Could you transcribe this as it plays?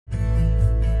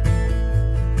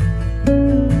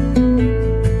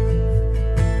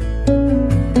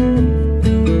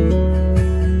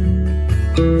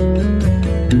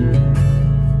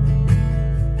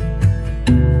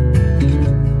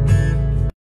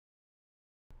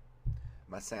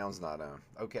My sound's not on.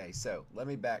 Okay, so let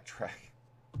me backtrack.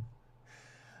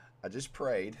 I just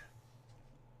prayed.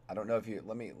 I don't know if you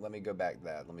let me go back to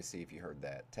that. Let me see if you heard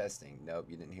that. Testing. Nope,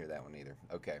 you didn't hear that one either.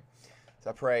 Okay. So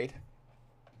I prayed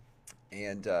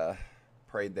and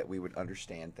prayed that we would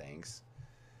understand things.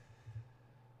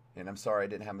 And I'm sorry I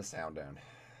didn't have my sound on.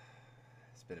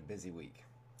 It's been a busy week.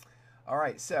 All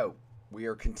right, so we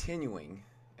are continuing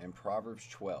in Proverbs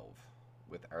 12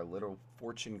 with our little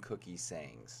fortune cookie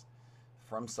sayings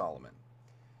from Solomon.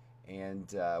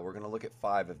 And we're going to look at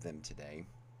 5 of them today.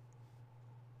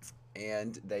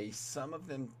 And some of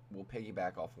them will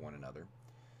piggyback off one another.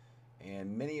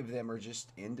 And many of them are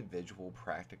just individual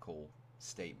practical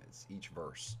statements, each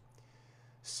verse.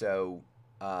 So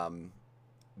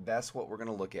that's what we're going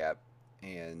to look at.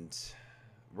 And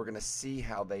we're going to see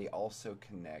how they also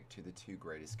connect to the 2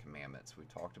 greatest commandments.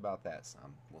 We've talked about that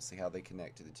some. We'll see how they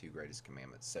connect to the 2 greatest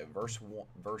commandments. So the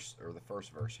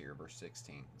first verse here, verse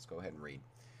 16. Let's go ahead and read.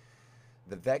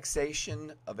 The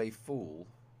vexation of a fool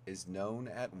is known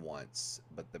at once,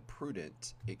 but the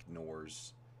prudent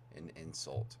ignores an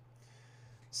insult.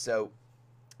 So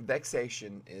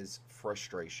vexation is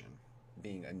frustration,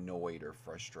 being annoyed or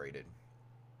frustrated.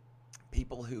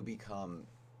 People who become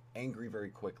angry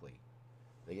very quickly.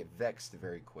 They get vexed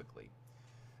very quickly.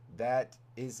 That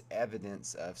is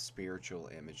evidence of spiritual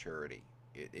immaturity.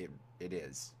 It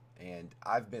is. And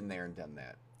I've been there and done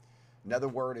that. Another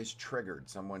word is triggered.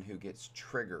 Someone who gets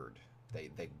triggered.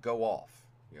 They go off.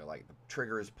 Like the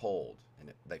trigger is pulled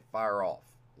and they fire off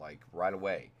like right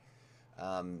away.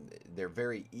 They're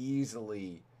very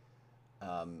easily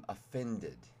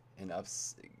offended and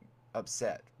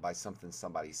upset by something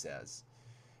somebody says.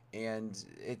 And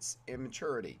it's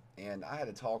immaturity. And I had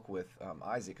a talk with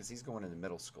Isaac because he's going into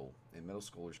middle school. And middle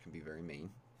schoolers can be very mean.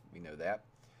 We know that.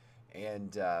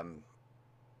 And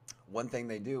one thing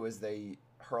they do is they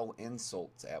hurl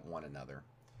insults at one another.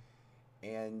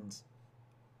 And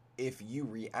if you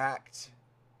react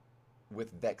with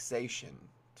vexation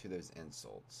to those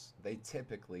insults, they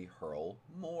typically hurl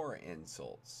more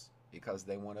insults because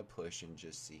they want to push and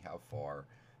just see how far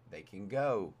they can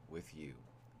go with you.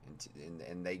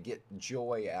 And they get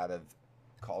joy out of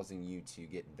causing you to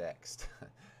get vexed.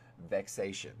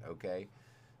 Vexation, okay?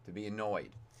 To be annoyed.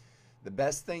 The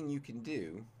best thing you can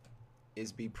do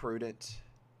is be prudent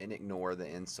and ignore the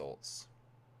insults.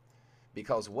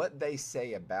 Because what they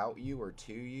say about you or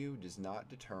to you does not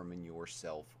determine your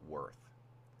self-worth.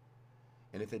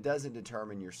 And if it doesn't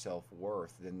determine your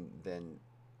self-worth, then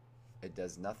it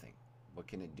does nothing. What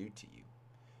can it do to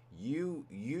you?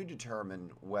 You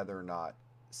determine whether or not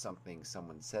something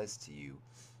someone says to you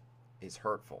is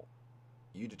hurtful.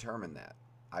 You determine that.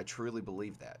 I truly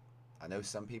believe that. I know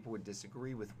some people would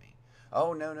disagree with me.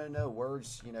 Oh, no.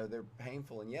 Words, they're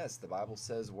painful. And yes, the Bible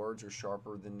says words are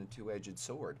sharper than a two-edged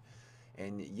sword.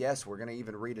 And yes, we're going to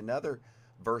even read another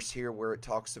verse here where it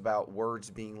talks about words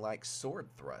being like sword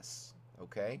thrusts,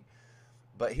 okay?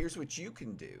 But here's what you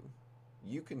can do.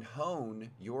 You can hone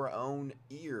your own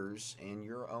ears and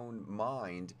your own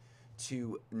mind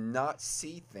to not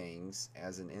see things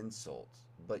as an insult,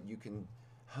 but you can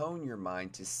hone your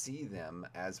mind to see them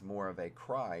as more of a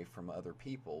cry from other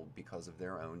people because of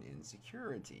their own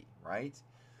insecurity, right?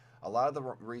 A lot of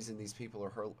the reason these people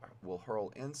will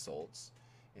hurl insults,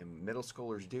 and middle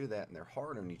schoolers do that and they're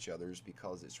hard on each other, is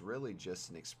because it's really just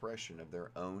an expression of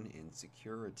their own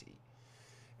insecurity.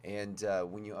 And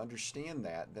when you understand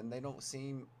that, then they don't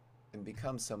seem and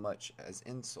become so much as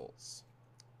insults.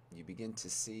 You begin to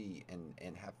see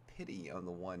and have pity on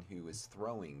the one who is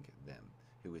throwing them,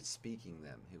 who is speaking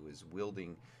them, who is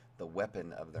wielding the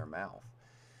weapon of their mouth.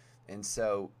 And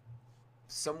so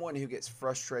someone who gets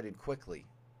frustrated quickly,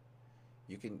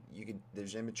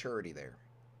 there's immaturity there.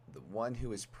 The one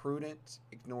who is prudent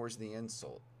ignores the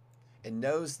insult and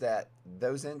knows that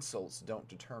those insults don't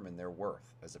determine their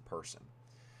worth as a person.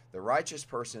 The righteous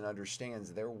person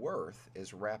understands their worth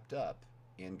is wrapped up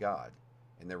in God,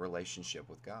 in their relationship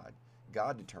with God.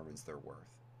 God determines their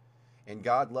worth. And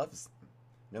God loves them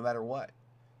no matter what.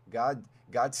 God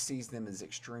sees them as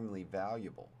extremely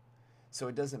valuable. So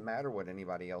it doesn't matter what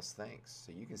anybody else thinks.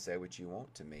 So you can say what you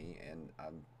want to me, and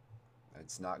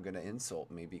it's not going to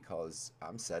insult me because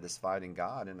I'm satisfied in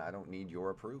God and I don't need your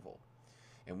approval.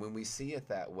 And when we see it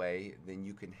that way, then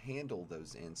you can handle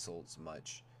those insults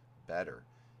much better.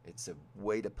 It's a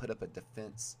way to put up a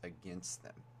defense against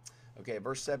them. Okay,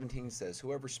 verse 17 says,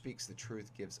 whoever speaks the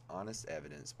truth gives honest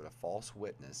evidence, but a false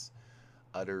witness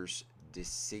utters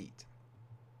deceit.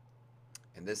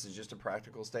 And this is just a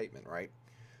practical statement, right?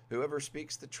 Whoever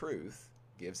speaks the truth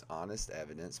gives honest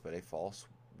evidence, but a false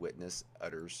witness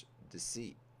utters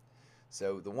deceit.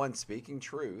 So the one speaking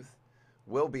truth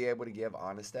will be able to give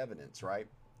honest evidence, right?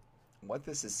 What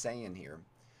this is saying here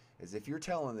is if you're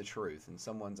telling the truth and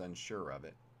someone's unsure of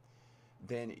it,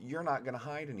 then you're not going to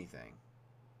hide anything.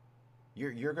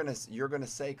 You're gonna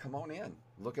say, come on in,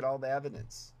 look at all the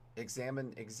evidence,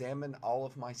 examine all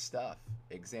of my stuff,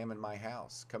 examine my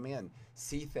house, come in,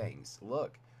 see things,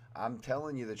 look, I'm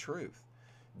telling you the truth.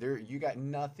 You got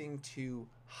nothing to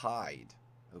hide.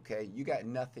 Okay, you got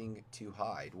nothing to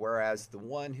hide. Whereas the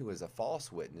one who is a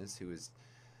false witness, who is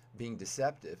being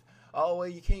deceptive, oh well,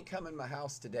 you can't come in my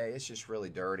house today. It's just really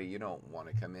dirty. You don't want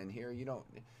to come in here. You don't,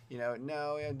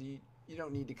 no, and you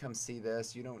don't need to come see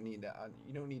this. You don't need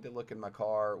to look in my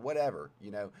car. Whatever.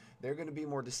 They're going to be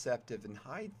more deceptive and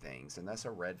hide things, and that's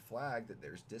a red flag that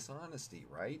there's dishonesty,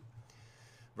 right?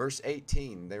 Verse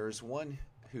 18: there is one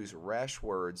whose rash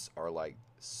words are like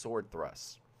sword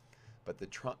thrusts, but the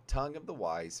tongue of the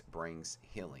wise brings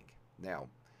healing. Now,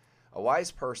 a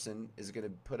wise person is going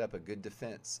to put up a good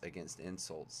defense against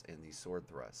insults and these sword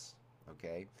thrusts,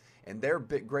 okay? And their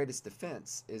greatest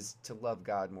defense is to love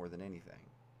God more than anything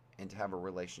and to have a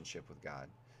relationship with God,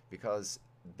 because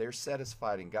they're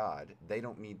satisfied in God. They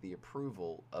don't need the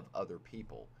approval of other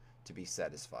people to be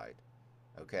satisfied,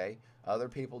 okay? Other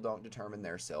people don't determine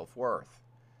their self-worth.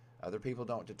 Other people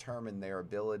don't determine their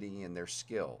ability and their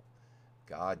skill.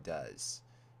 God does.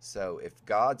 So if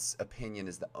God's opinion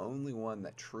is the only one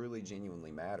that truly,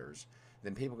 genuinely matters,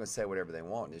 then people can say whatever they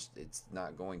want. It's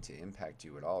not going to impact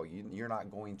you at all. You're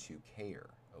not going to care,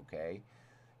 okay?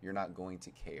 You're not going to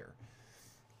care.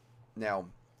 Now,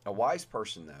 a wise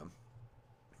person, though,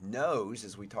 knows,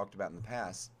 as we talked about in the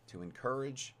past, to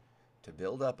encourage, to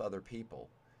build up other people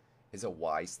is a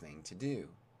wise thing to do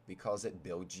because it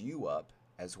builds you up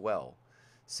as well.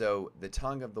 So the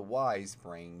tongue of the wise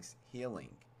brings healing.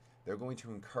 They're going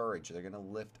to encourage. They're going to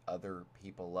lift other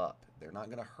people up. They're not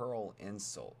going to hurl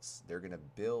insults. They're going to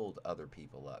build other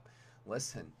people up.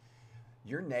 Listen,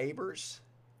 your neighbors,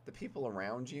 the people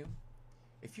around you,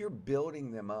 if you're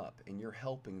building them up and you're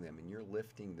helping them and you're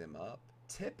lifting them up,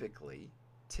 typically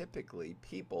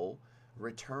people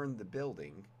return the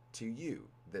building to you,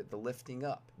 the lifting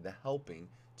up, the helping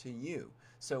to you.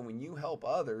 So when you help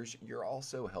others, you're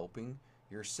also helping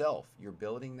yourself. You're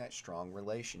building that strong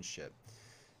relationship.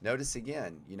 Notice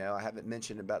again, I haven't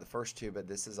mentioned about the first two, but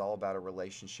this is all about a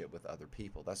relationship with other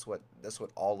people. That's what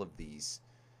all of these,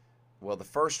 well, the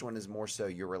first one is more so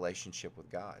your relationship with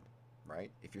God,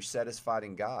 right? If you're satisfied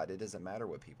in God, it doesn't matter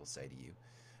what people say to you.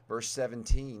 Verse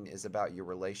 17 is about your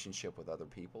relationship with other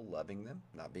people, loving them,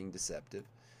 not being deceptive.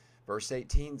 Verse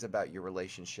 18 is about your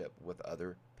relationship with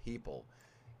other people,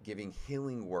 giving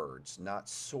healing words, not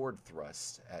sword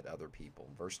thrusts at other people.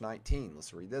 Verse 19,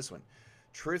 let's read this one.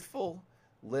 Truthful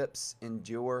lips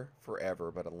endure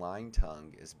forever, but a lying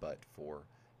tongue is but for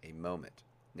a moment.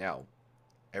 Now,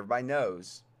 everybody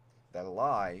knows that a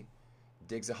lie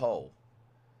digs a hole.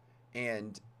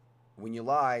 And when you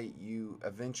lie, you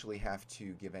eventually have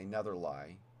to give another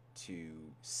lie to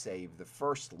save the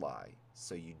first lie.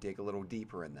 So you dig a little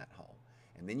deeper in that hole.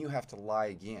 And then you have to lie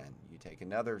again. You take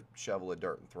another shovel of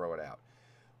dirt and throw it out.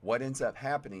 What ends up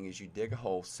happening is you dig a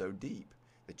hole so deep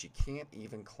that you can't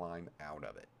even climb out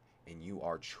of it. And you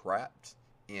are trapped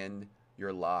in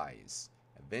your lies.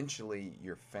 Eventually,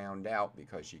 you're found out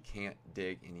because you can't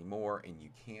dig anymore and you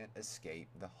can't escape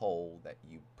the hole that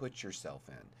you put yourself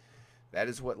in. That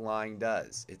is what lying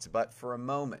does. It's but for a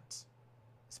moment.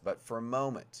 It's but for a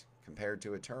moment compared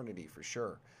to eternity, for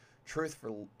sure.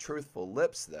 Truthful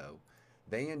lips, though,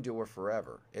 they endure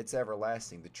forever. It's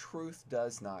everlasting. The truth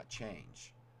does not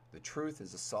change. The truth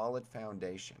is a solid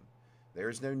foundation. There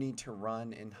is no need to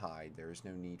run and hide. There is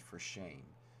no need for shame.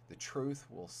 The truth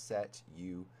will set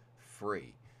you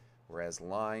free, whereas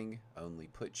lying only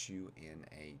puts you in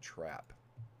a trap.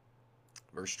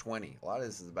 Verse 20. A lot of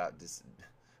this is about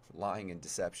lying and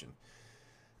deception.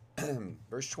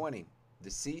 Verse 20.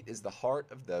 Deceit is the heart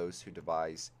of those who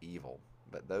devise evil,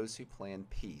 but those who plan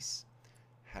peace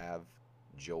have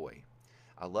joy.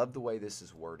 I love the way this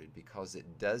is worded because it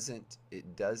doesn't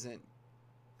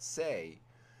say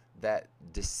that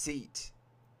deceit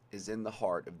is in the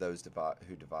heart of those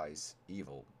who devise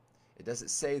evil. It doesn't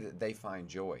say that they find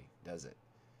joy, does it?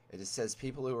 It just says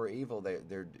people who are evil,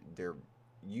 they're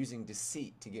using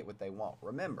deceit to get what they want.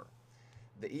 Remember,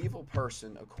 the evil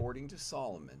person, according to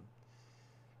Solomon,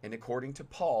 and according to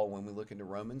Paul, when we look into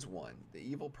Romans 1, the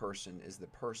evil person is the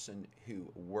person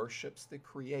who worships the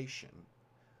creation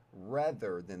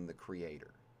rather than the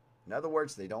Creator. In other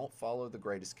words, they don't follow the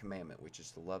greatest commandment, which is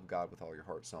to love God with all your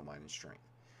heart, soul, mind, and strength.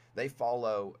 They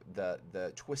follow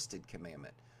the twisted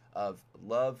commandment of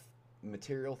love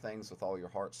material things with all your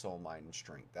heart, soul, mind, and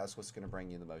strength. That's what's going to bring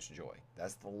you the most joy.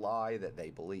 That's the lie that they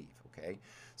believe, okay?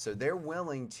 So they're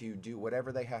willing to do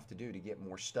whatever they have to do to get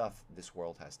more stuff this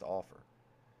world has to offer.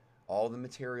 All the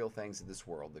material things of this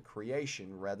world, the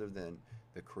creation rather than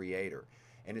the creator.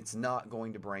 And it's not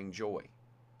going to bring joy.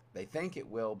 They think it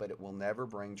will, but it will never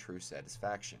bring true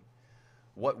satisfaction.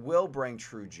 What will bring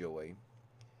true joy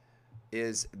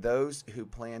is those who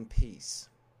plan peace,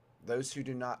 those who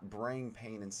do not bring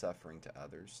pain and suffering to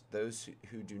others, those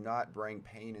who do not bring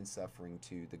pain and suffering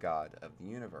to the God of the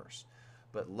universe,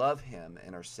 but love Him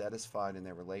and are satisfied in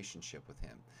their relationship with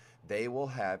Him. They will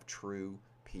have true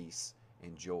peace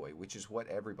and joy, which is what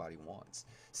everybody wants.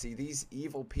 See, these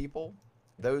evil people,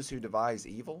 those who devise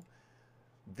evil,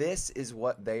 this is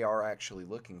what they are actually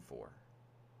looking for.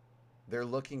 They're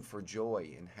looking for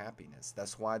joy and happiness.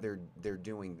 That's why they're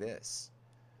doing this.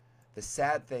 The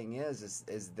sad thing is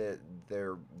that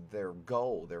their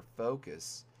goal, their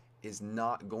focus, is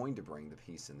not going to bring the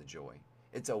peace and the joy.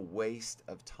 It's a waste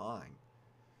of time.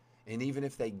 And even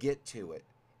if they get to it,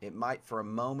 it might for a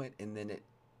moment, and then it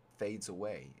fades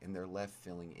away, and they're left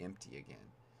feeling empty again.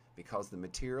 Because the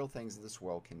material things of this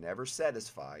world can never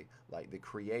satisfy like the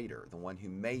Creator, the one who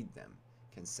made them,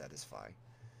 can satisfy.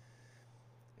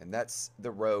 And that's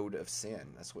the road of sin.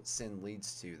 That's what sin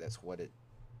leads to. That's what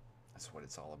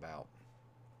it's all about.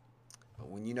 But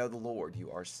when you know the Lord, you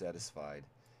are satisfied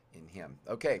in Him.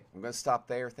 Okay, I'm going to stop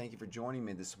there. Thank you for joining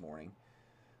me this morning.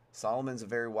 Solomon's a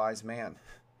very wise man.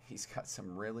 He's got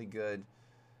some really good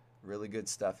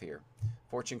stuff here.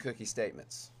 Fortune cookie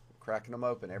statements. Cracking them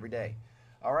open every day.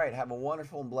 All right, have a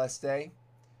wonderful and blessed day.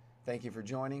 Thank you for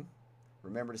joining.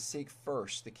 Remember to seek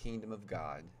first the kingdom of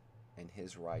God and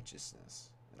His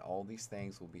righteousness, and all these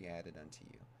things will be added unto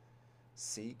you.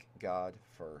 Seek God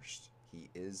first. He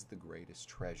is the greatest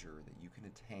treasure that you can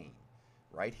attain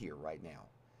right here, right now.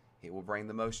 He will bring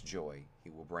the most joy. He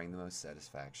will bring the most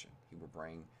satisfaction. He will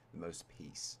bring the most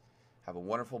peace. Have a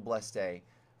wonderful, blessed day.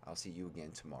 I'll see you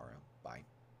again tomorrow. Bye.